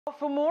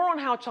For more on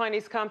how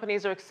Chinese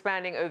companies are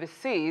expanding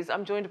overseas,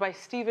 I'm joined by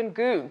Stephen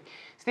Gu.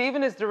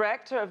 Stephen is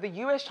director of the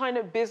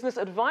US-China Business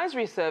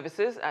Advisory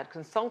Services at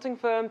consulting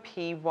firm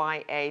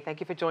PYA.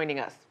 Thank you for joining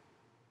us.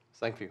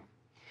 Thank you.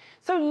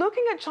 So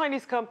looking at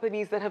Chinese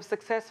companies that have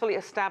successfully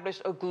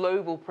established a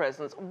global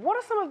presence,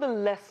 what are some of the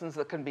lessons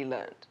that can be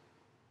learned?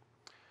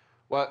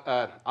 Well,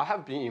 I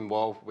have been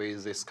involved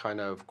with this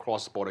kind of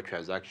cross-border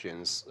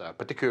transactions,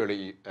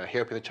 particularly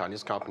helping the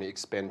Chinese company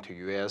expand to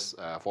US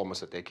for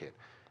almost a decade.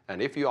 And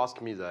if you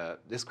ask me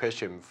this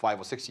question 5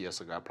 or 6 years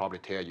ago, I'll probably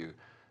tell you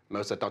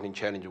most of the daunting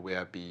challenge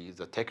will be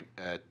the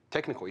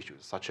technical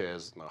issues, such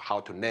as how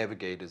to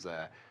navigate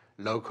the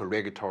local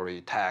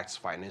regulatory tax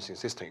financing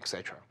system,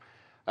 etc.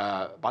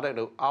 But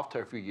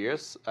after a few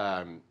years,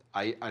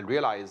 I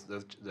realized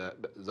that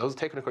those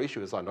technical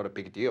issues are not a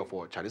big deal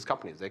for Chinese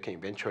companies. They can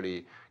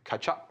eventually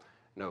catch up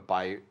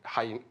by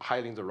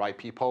hiring the right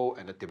people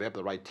and develop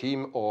the right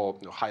team or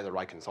hire the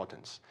right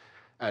consultants.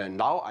 And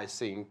now I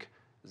think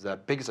the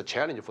biggest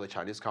challenge for the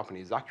Chinese company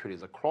is actually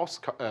the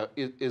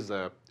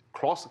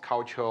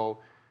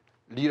cross-cultural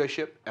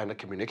leadership and the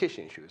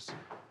communication issues.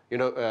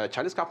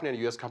 Chinese company and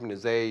US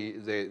companies,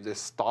 they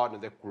start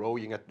and they're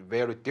growing at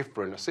very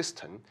different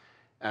system.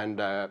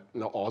 And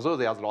although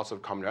there's lots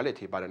of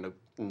commonality, but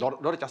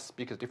not just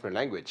speak a different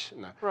language.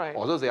 Right.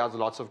 Although there's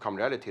lots of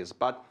commonalities,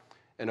 but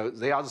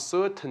there are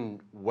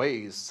certain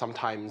ways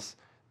sometimes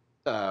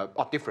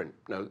are different.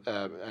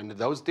 And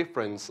those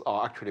differences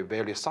are actually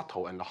very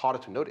subtle and harder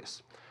to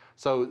notice.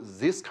 So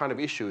this kind of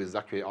issues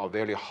actually are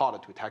very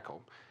hard to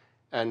tackle.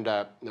 And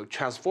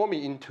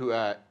transforming into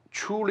a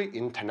truly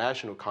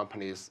international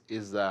companies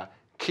is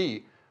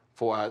key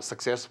for a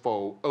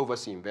successful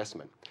overseas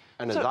investment.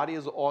 And that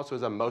is also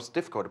the most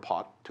difficult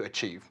part to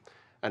achieve.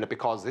 And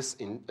because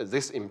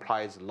this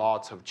implies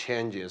lots of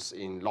changes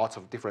in lots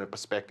of different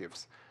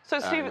perspectives. So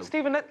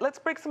Stephen, let's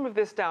break some of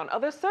this down. Are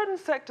there certain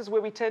sectors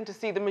where we tend to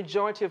see the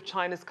majority of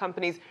China's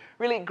companies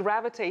really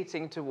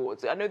gravitating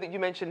towards? I know that you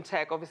mentioned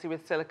tech, obviously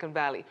with Silicon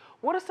Valley.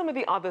 What are some of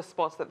the other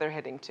spots that they're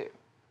heading to?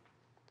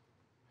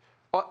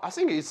 Well, I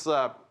think it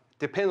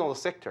depends on the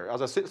sector.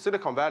 As a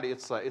Silicon Valley,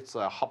 it's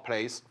a hot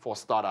place for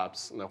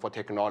startups, for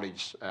technology,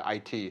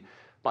 IT.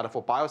 But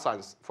for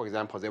bioscience, for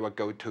example, they will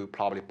go to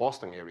probably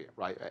Boston area,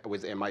 right,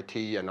 with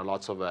MIT and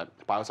lots of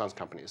bioscience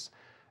companies.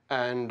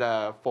 And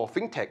for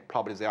fintech,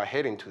 probably they are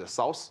heading to the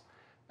south.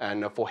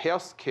 And for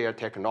healthcare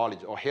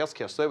technology or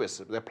healthcare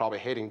services, they're probably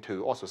heading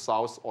to also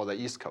south or the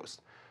east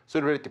coast. So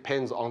it really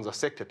depends on the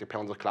sector,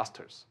 depends on the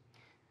clusters.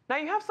 Now,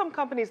 you have some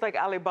companies like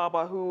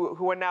Alibaba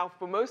who are now,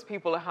 for most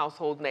people, a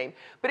household name.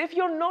 But if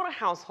you're not a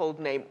household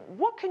name,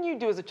 what can you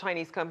do as a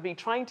Chinese company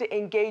trying to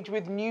engage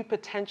with new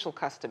potential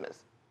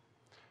customers?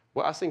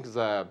 Well, I think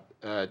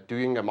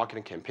doing a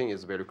marketing campaign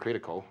is very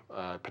critical,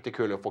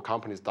 particularly for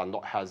companies that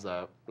not has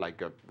a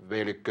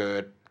very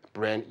good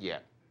brand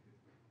yet.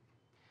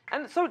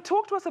 And so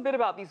talk to us a bit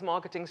about these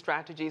marketing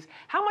strategies.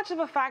 How much of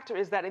a factor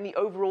is that in the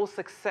overall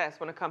success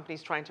when a company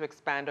is trying to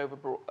expand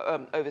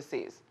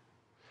overseas?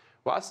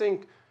 Well, I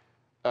think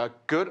a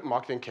good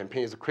marketing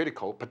campaign is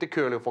critical,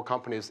 particularly for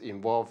companies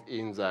involved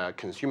in the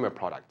consumer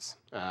products.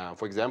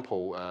 For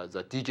example,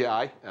 the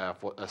DJI,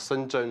 for a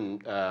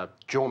Shenzhen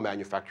drone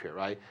manufacturer,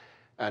 right?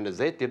 And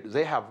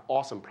they have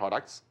awesome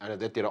products, and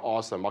they did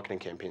awesome marketing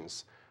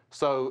campaigns.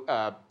 So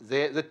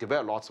they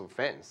developed lots of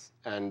fans,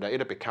 and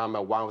it became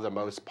one of the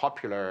most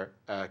popular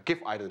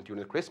gift items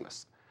during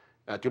Christmas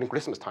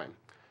time.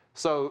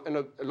 So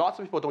lots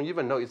of people don't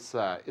even know it's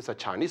a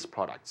Chinese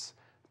product.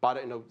 But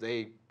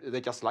they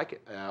just like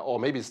it, or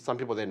maybe some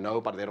people they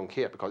know, but they don't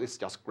care because it's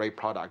just great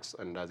products,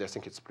 and they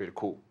think it's pretty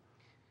cool.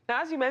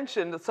 Now, as you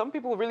mentioned, some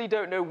people really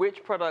don't know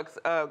which products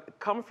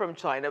come from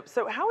China.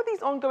 So, how are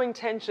these ongoing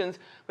tensions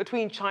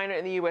between China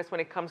and the US when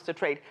it comes to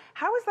trade?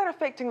 How is that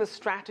affecting the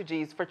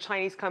strategies for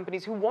Chinese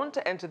companies who want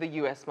to enter the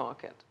US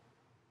market?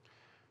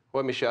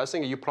 Well, Michelle, I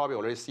think you probably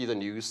already see the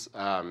news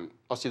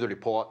or see the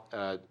report.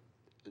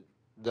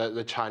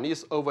 The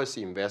Chinese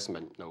overseas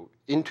investment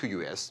into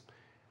US.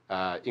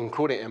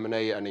 Including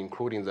M&A and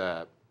including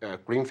the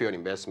greenfield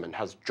investment,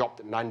 has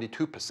dropped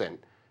 92%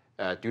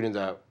 during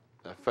the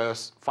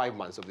first 5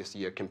 months of this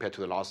year compared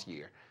to the last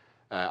year.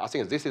 I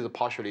think this is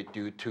partially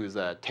due to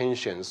the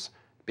tensions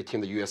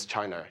between the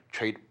US-China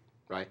trade,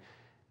 right?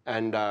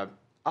 And I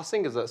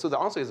think so the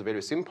answer is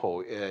very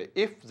simple.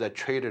 If the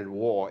trade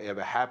war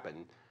ever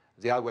happened,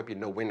 there will be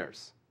no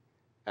winners.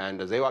 And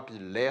there will be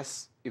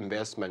less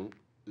investment,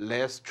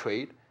 less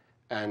trade,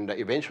 and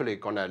eventually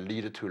going to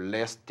lead to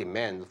less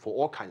demand for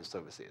all kinds of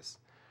services.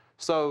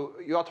 So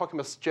you are talking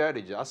about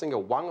strategy. I think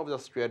one of the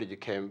strategy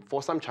came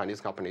for some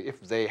Chinese company, if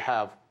they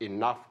have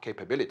enough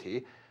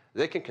capability,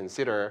 they can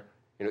consider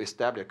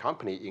establish a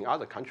company in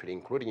other countries,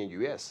 including in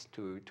US,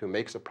 to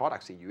make the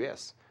products in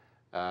US.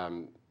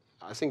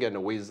 I think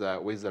with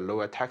the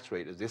lower tax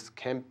rate, this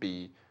can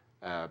be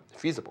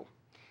feasible.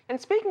 And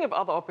speaking of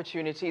other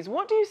opportunities,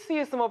 what do you see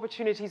as some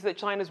opportunities that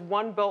China's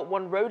One Belt,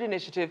 One Road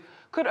initiative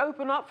could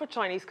open up for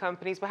Chinese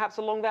companies, perhaps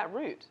along that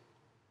route?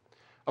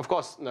 Of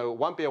course,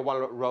 One Belt,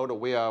 One Road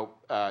will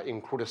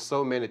include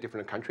so many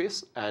different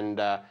countries,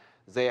 and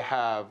they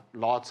have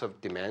lots of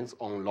demands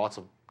on lots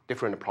of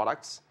different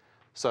products.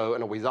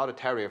 So without a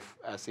tariff,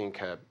 I think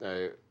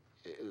there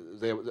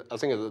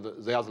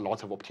are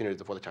lots of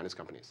opportunities for the Chinese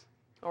companies.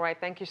 All right,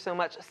 thank you so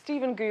much.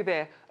 Stephen Gu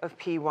there of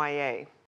PYA.